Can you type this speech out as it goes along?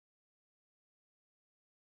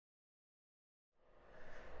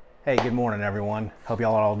Hey, good morning everyone. Hope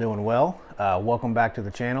y'all are all doing well. Welcome back to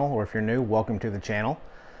the channel, or if you're new, welcome to the channel.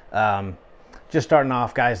 Just starting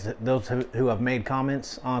off, guys, those who have made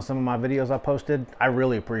comments on some of my videos I posted, I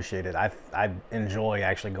really appreciate it. I enjoy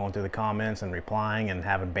actually going through the comments and replying and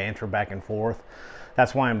having banter back and forth.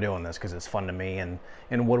 That's why I'm doing this, because it's fun to me, and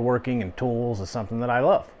woodworking and tools is something that I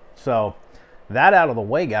love. So that out of the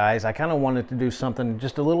way, guys, I kind of wanted to do something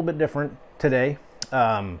just a little bit different today.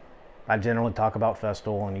 I generally talk about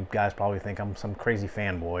Festool, and you guys probably think I'm some crazy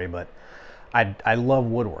fanboy, but I love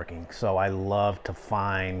woodworking. So I love to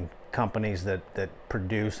find companies that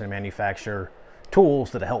produce and manufacture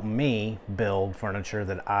tools that help me build furniture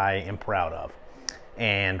that I am proud of.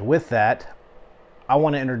 And with that, I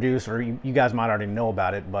want to introduce, or you guys might already know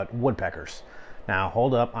about it, but Woodpeckers. Now,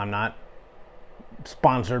 hold up, I'm not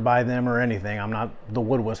sponsored by them or anything. I'm not the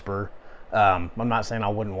Wood Whisperer. I'm not saying I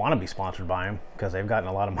wouldn't want to be sponsored by them, because they've gotten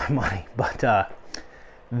a lot of my money, but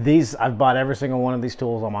I've bought every single one of these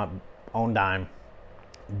tools on my own dime,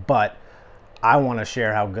 but I want to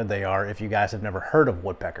share how good they are if you guys have never heard of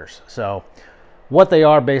Woodpeckers. So what they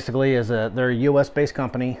are basically is they're a US based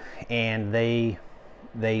company, and they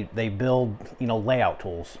build, layout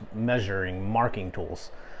tools, measuring, marking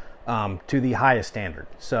tools to the highest standard.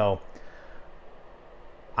 So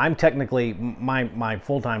I'm technically, my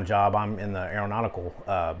full-time job, I'm in the aeronautical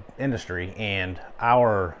industry, and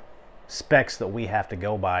our specs that we have to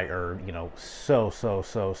go by are,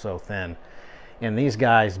 so thin. And these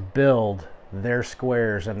guys build their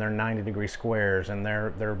squares and their 90-degree squares and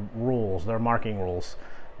their rules, their marking rules,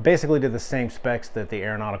 basically to the same specs that the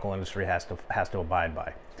aeronautical industry has to abide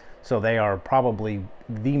by. So they are probably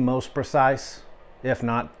the most precise, if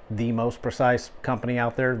not the most precise company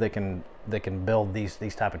out there that can build these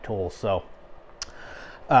type of tools. So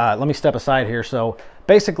let me step aside here. So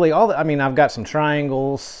basically I've got some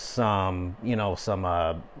triangles, some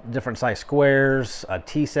different size squares, a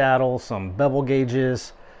T-saddle, some bevel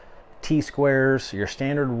gauges, T-squares, your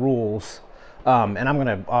standard rules, and I'm going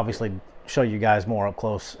to obviously show you guys more up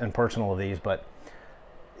close and personal of these, but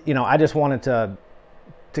I just wanted to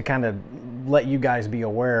kind of let you guys be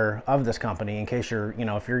aware of this company, in case you're,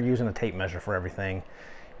 if you're using a tape measure for everything,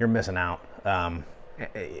 you're missing out.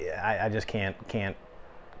 I just can't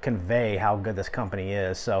convey how good this company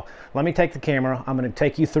is. So let me take the camera. I'm going to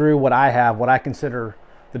take you through what I have, what I consider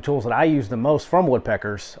the tools that I use the most from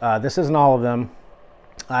Woodpeckers. This isn't all of them.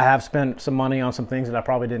 I have spent some money on some things that I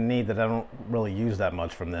probably didn't need, that I don't really use that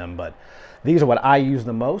much from them, but these are what I use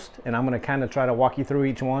the most, and I'm going to kind of try to walk you through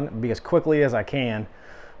each one, be as quickly as I can.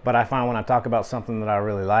 But I find when I talk about something that I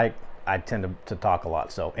really like, I tend to talk a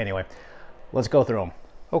lot. So anyway, let's go through them.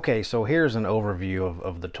 Okay, so here's an overview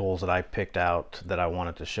of the tools that I picked out that I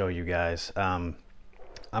wanted to show you guys. I'm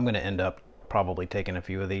going to end up probably taking a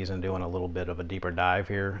few of these and doing a little bit of a deeper dive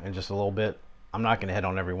here in just a little bit. I'm not going to hit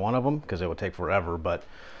on every one of them, because it would take forever, but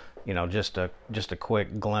just a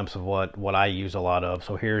quick glimpse of what I use a lot of.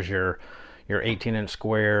 So here's your 18-inch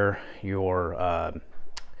square, your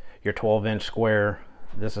 12-inch square.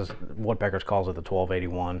 This is, Woodpeckers calls it the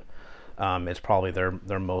 1281. It's probably their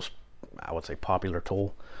most, I would say, popular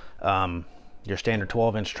tool. Your standard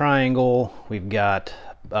 12-inch triangle. We've got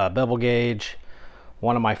bevel gauge.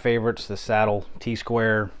 One of my favorites, the saddle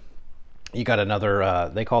T-square. You got another,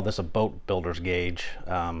 they call this a boat builder's gauge.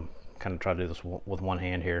 Kind of try to do this with one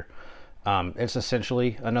hand here. It's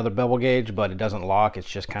essentially another bevel gauge, but it doesn't lock. It's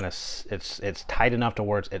just kind of, it's tight enough to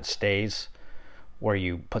where it stays where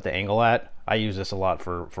you put the angle at. I use this a lot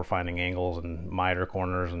for finding angles and miter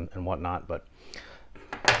corners and whatnot. But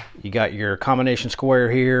you got your combination square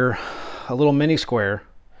here, a little mini square.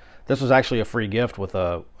 This was actually a free gift with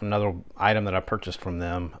another item that I purchased from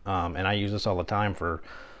them, and I use this all the time for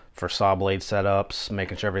saw blade setups,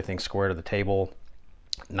 making sure everything's square to the table,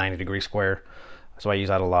 90-degree square. So I use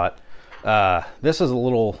that a lot. This is a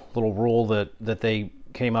little rule that they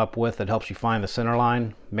came up with that helps you find the center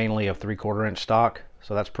line, mainly of 3/4 inch stock.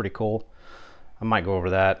 So that's pretty cool. I might go over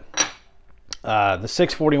that. The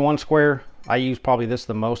 641 square, I use probably this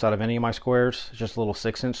the most out of any of my squares. It's just a little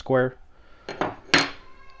 6-inch square.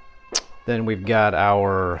 Then we've got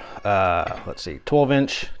our, let's see,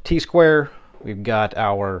 12-inch T-square. We've got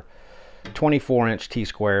our 24-inch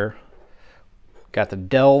T-square. Got the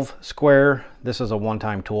Delve square. This is a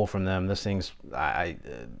one-time tool from them. This thing's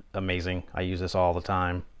amazing. I use this all the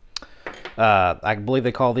time. I believe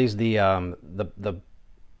they call these the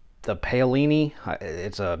PAOLINI.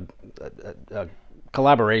 It's a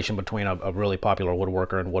collaboration between a really popular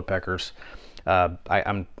woodworker and Woodpeckers.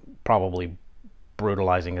 I'm probably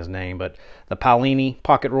brutalizing his name, but the PAOLINI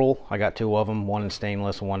pocket rule, I got 2 of them, one in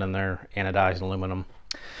stainless, one in their anodized aluminum.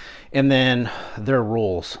 And then their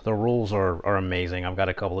rules. The rules are amazing. I've got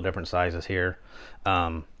a couple of different sizes here.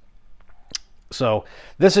 So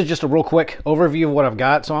this is just a real quick overview of what I've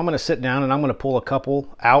got. So I'm going to sit down and I'm going to pull a couple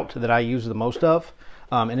out that I use the most of.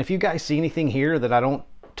 And if you guys see anything here that I don't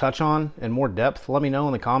touch on in more depth, let me know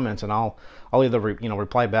in the comments, and I'll either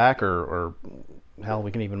reply back, or hell,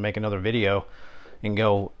 we can even make another video and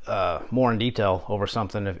go more in detail over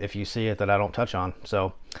something if you see it that I don't touch on.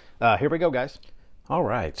 So here we go, guys. All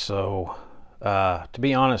right, so to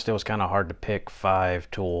be honest, it was kind of hard to pick 5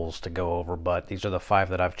 tools to go over, but these are the 5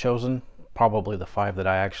 that I've chosen, probably the 5 that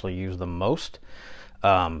I actually use the most,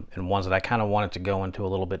 and ones that I kind of wanted to go into a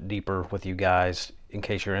little bit deeper with you guys in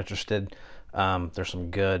case you're interested. There's some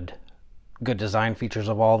good design features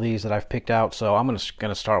of all these that I've picked out, so I'm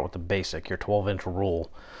gonna start with the basic, your 12-inch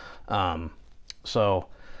rule. So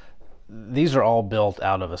these are all built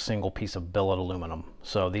out of a single piece of billet aluminum,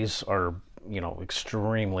 so these are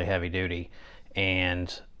extremely heavy duty,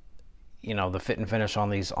 and the fit and finish on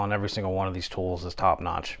these, on every single one of these tools, is top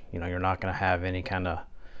notch. You're not going to have any kind of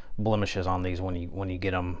blemishes on these when you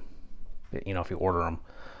get them, if you order them.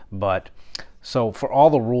 But so for all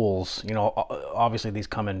the rules, obviously these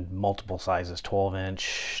come in multiple sizes: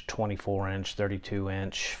 12-inch, 24-inch,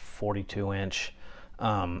 32-inch, 42-inch,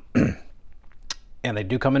 and they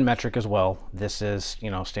do come in metric as well. This is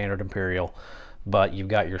standard imperial, but you've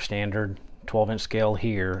got your standard 12-inch scale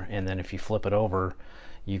here, and then if you flip it over,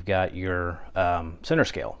 you've got your center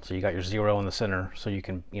scale. So you got your 0 in the center, so you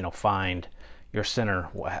can find your center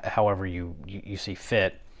however you see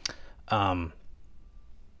fit. And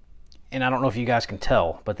I don't know if you guys can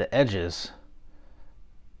tell, but the edges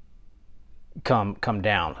come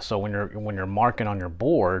down. So when you're marking on your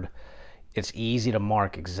board, it's easy to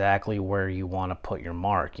mark exactly where you want to put your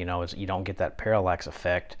mark. You don't get that parallax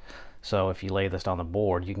effect. So if you lay this on the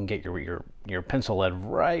board, you can get your pencil lead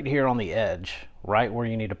right here on the edge, right where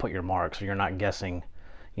you need to put your mark, so you're not guessing,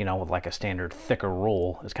 with like a standard thicker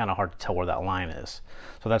rule. It's kind of hard to tell where that line is.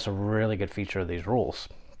 So that's a really good feature of these rules.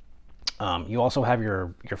 You also have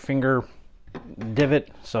your finger divot,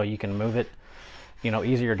 so you can move it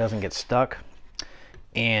easier, it doesn't get stuck.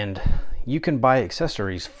 And you can buy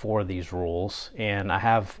accessories for these rules, and I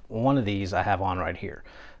have one of these I have on right here.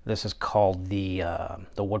 This is called the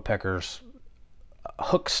Woodpeckers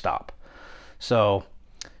hook stop. So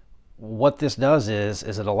what this does is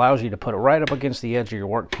it allows you to put it right up against the edge of your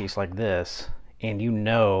workpiece like this, and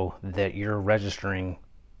that you're registering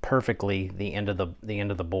perfectly the end of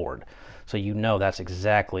the board. So that's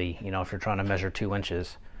exactly, if you're trying to measure 2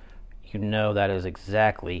 inches, that is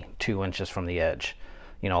exactly 2 inches from the edge.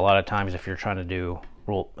 A lot of times if you're trying to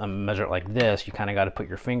measure it like this, you kind of got to put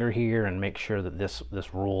your finger here and make sure that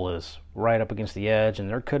this rule is right up against the edge, and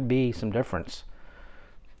there could be some difference.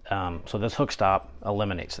 So this hook stop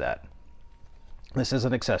eliminates that. This is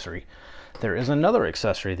an accessory. There is another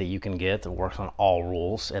accessory that you can get that works on all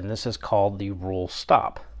rules, and this is called the rule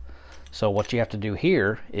stop. So what you have to do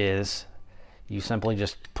here is you simply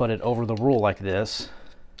just put it over the rule like this,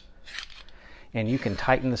 and you can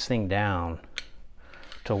tighten this thing down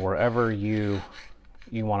to wherever you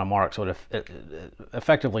want to mark. So it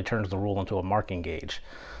effectively turns the rule into a marking gauge.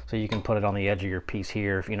 So you can put it on the edge of your piece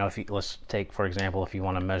here. Let's take, for example, if you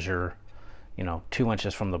want to measure 2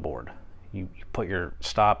 inches from the board, you put your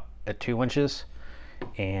stop at 2 inches,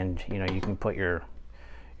 and you can put your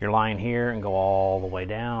line here and go all the way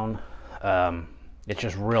down. It's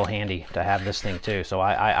just real handy to have this thing too. So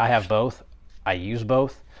I have both. I use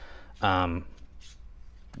both. Can't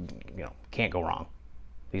go wrong.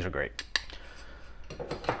 These are great.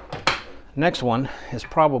 Next one is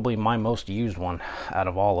probably my most used one out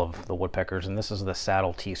of all of the Woodpeckers, and this is the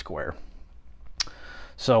saddle T-square.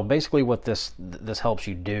 So basically what this helps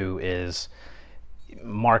you do is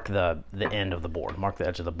mark the end of the board, mark the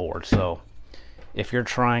edge of the board. So if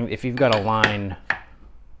you've got a line,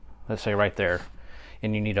 let's say right there,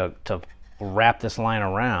 and you need to wrap this line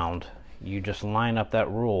around, you just line up that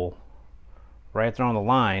rule right there on the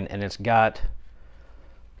line, and it's got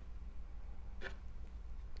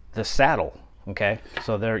the saddle. Okay,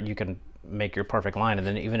 so there you can make your perfect line, and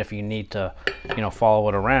then even if you need to follow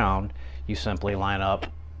it around, you simply line up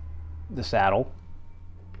the saddle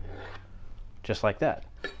just like that.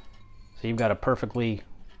 So you've got a perfectly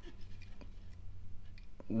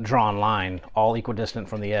drawn line, all equidistant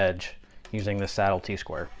from the edge, using this saddle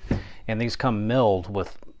T-square. And these come milled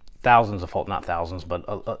with thousands of holes, not thousands, but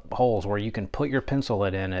holes where you can put your pencil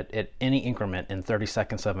lead in at any increment in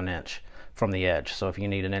 30/2 of an inch from the edge. So if you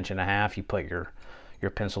need 1.5 inches, you put your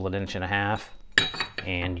pencil at 1.5 inches,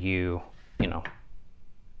 and you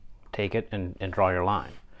take it and draw your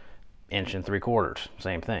line. 1 3/4,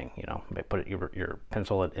 same thing. You know, put your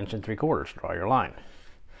pencil at 1 3/4, draw your line.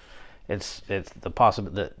 It's the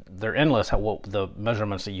possibility that they're endless. The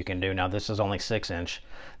measurements that you can do. Now this is only 6-inch.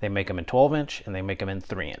 They make them in 12-inch and they make them in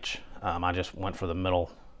 3-inch. I just went for the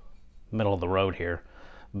middle of the road here,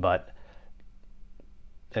 but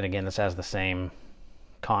and again, this has the same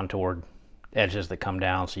contoured edges that come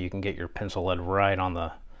down, so you can get your pencil lead right on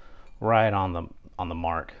the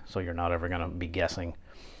mark, so you're not ever going to be guessing.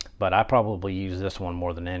 But I probably use this one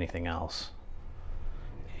more than anything else.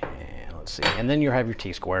 And let's see, and then you have your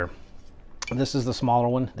T-square. This is the smaller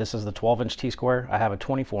one. This is the 12-inch T-square. I have a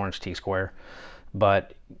 24-inch T-square,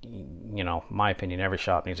 but you know, my opinion, every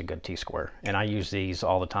shop needs a good T-square, and I use these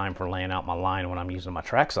all the time for laying out my line when I'm using my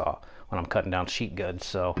track saw, when I'm cutting down sheet goods.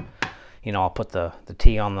 So you know, I'll put the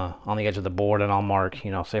T on the edge of the board, and I'll mark,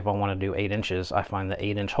 you know, say if I want to do 8 inches, I find the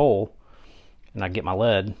 8-inch hole, and I get my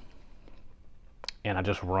lead, and I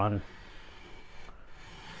just run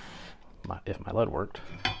if my lead worked.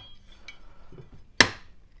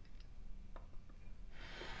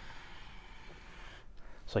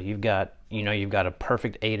 So you've got a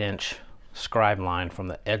perfect 8-inch scribe line from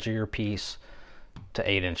the edge of your piece to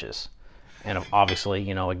 8 inches. And obviously,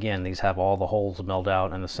 you know, again, these have all the holes milled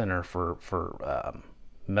out in the center for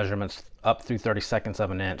measurements up through 32 of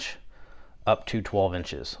an inch, up to 12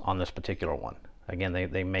 inches on this particular one. Again,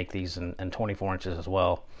 they make these in 24 inches as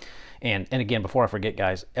well. And again, before I forget,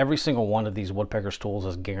 guys, every single one of these Woodpeckers tools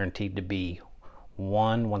is guaranteed to be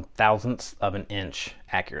 1/1000th of an inch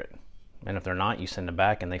accurate. And if they're not, you send them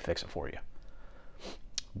back and they fix it for you.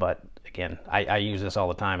 But again, I use this all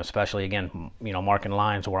the time, especially, again, you know, marking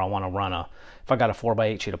lines where I want to run if I got a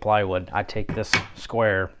 4x8 sheet of plywood, I take this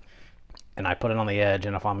square and I put it on the edge,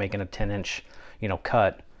 and if I'm making a 10-inch, you know,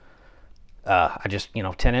 cut, I just, you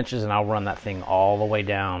know, 10 inches, and I'll run that thing all the way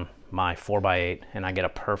down my 4x8, and I get a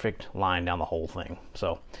perfect line down the whole thing.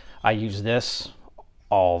 So I use this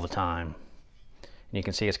all the time. And you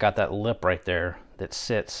can see it's got that lip right there that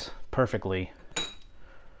sits perfectly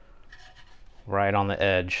right on the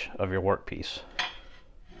edge of your workpiece.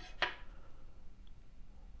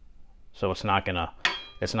 So it's not gonna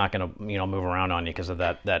you know, move around on you because of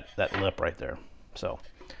that lip right there. So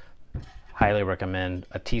highly recommend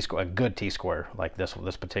a good T-square like this.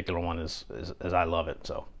 This particular one is I love it.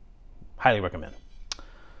 So highly recommend.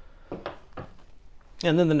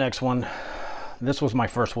 And then the next one, this was my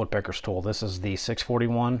first Woodpeckers tool. This is the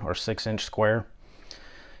 641 or 6-inch square.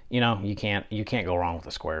 You know, you can't go wrong with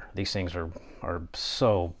a square. These things are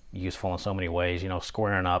so useful in so many ways. You know,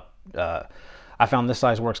 squaring up. I found this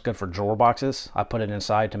size works good for drawer boxes. I put it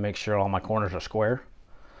inside to make sure all my corners are square.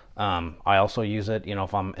 I also use it, you know,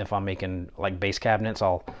 if I'm making like base cabinets,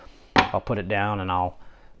 I'll put it down and I'll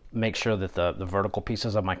make sure that the vertical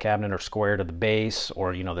pieces of my cabinet are square to the base,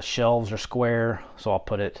 or, you know, the shelves are square. So I'll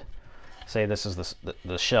put it, say this is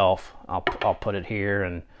the shelf, I'll put it here,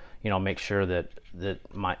 and, you know, make sure that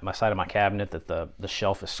my side of my cabinet, that the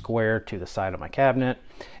shelf is square to the side of my cabinet.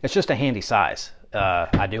 It's just a handy size.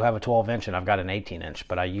 I do have a 12-inch and I've got an 18-inch,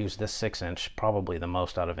 but I use this 6-inch probably the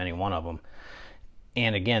most out of any one of them.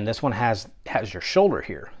 And again, this one has your shoulder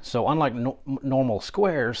here. So unlike normal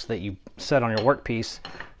squares that you set on your workpiece,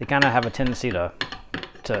 they kind of have a tendency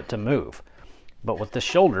to move. But with this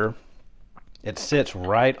shoulder, it sits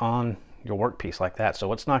right on your workpiece like that.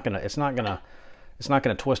 So it's not gonna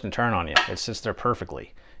twist and turn on you. It sits there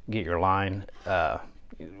perfectly. You get your line.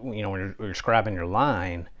 You know, when you're scribing your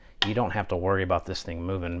line, you don't have to worry about this thing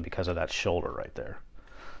moving because of that shoulder right there.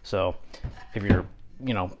 So if you're,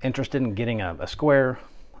 you know, interested in getting a square,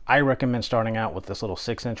 I recommend starting out with this little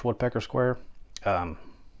 6-inch Woodpecker square.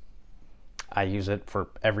 I use it for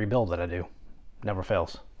every build that I do. Never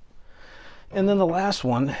fails. And then the last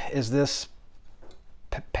one is this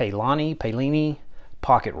PAOLINI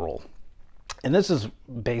pocket rule. And this is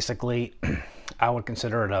basically, I would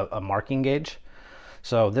consider it a marking gauge.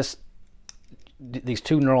 So these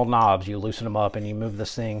two knurled knobs, you loosen them up and you move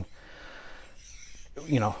this thing,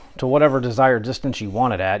 you know, to whatever desired distance you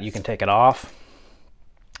want it at. You can take it off.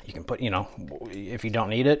 You can put, you know, if you don't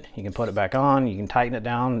need it, you can put it back on. You can tighten it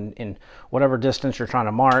down in whatever distance you're trying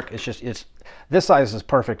to mark. This size is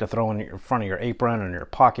perfect to throw in front of your apron or in your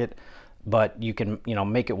pocket, but you can, you know,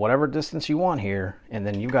 make it whatever distance you want here, and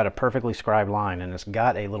then you've got a perfectly scribed line, and it's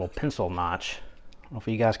got a little pencil notch. I don't know if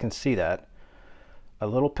you guys can see that. A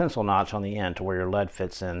little pencil notch on the end to where your lead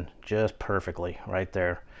fits in just perfectly right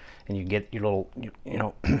there. And you get your little, you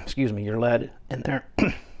know, excuse me, your lead in there.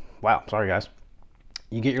 Wow, sorry guys.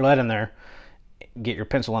 You get your lead in there, get your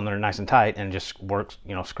pencil in there nice and tight, and just works,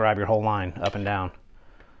 you know, scribe your whole line up and down.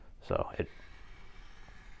 So it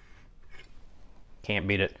can't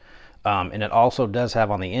beat it. And it also does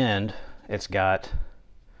have on the end, it's got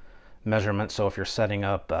measurements. So if you're setting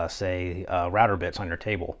up, say, router bits on your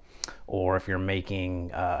table, or if you're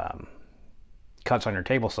making cuts on your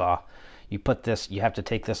table saw, you put this, you have to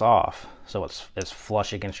take this off so it's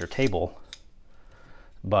flush against your table.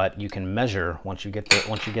 But you can measure once you get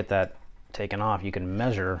that taken off, you can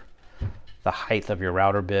measure the height of your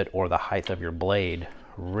router bit or the height of your blade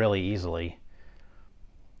really easily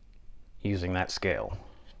using that scale.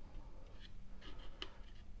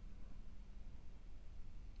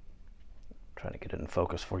 Trying to get it in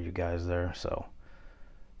focus for you guys there. So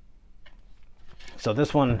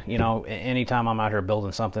this one, you know, anytime I'm out here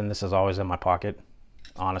building something, this is always in my pocket,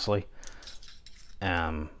 honestly.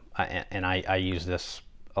 I use this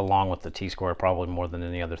along with the T-square probably more than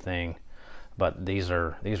any other thing. But these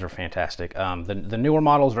are fantastic. The newer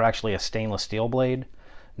models are actually a stainless steel blade,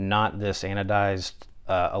 not this anodized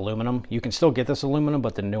aluminum. You can still get this aluminum,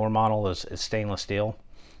 but the newer model is stainless steel,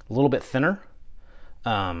 a little bit thinner.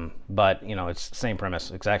 But you know, it's the same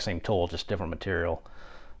premise, exact same tool, just different material.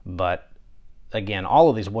 But again, all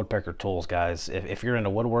of these woodpecker tools, guys, if you're into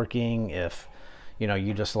woodworking, if you know,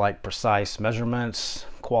 you just like precise measurements,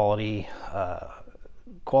 quality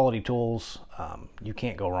tools, you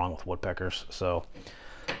can't go wrong with woodpeckers. So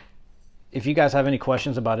if you guys have any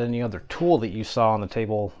questions about any other tool that you saw on the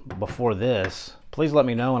table before this, please let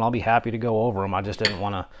me know and I'll be happy to go over them. I just didn't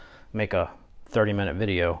want to make a 30-minute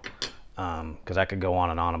video because I could go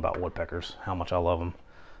on and on about woodpeckers, how much I love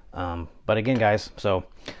them. But again, guys, so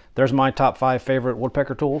there's my top 5 favorite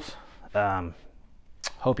woodpecker tools.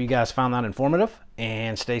 Hope you guys found that informative,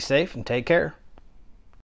 and stay safe and take care.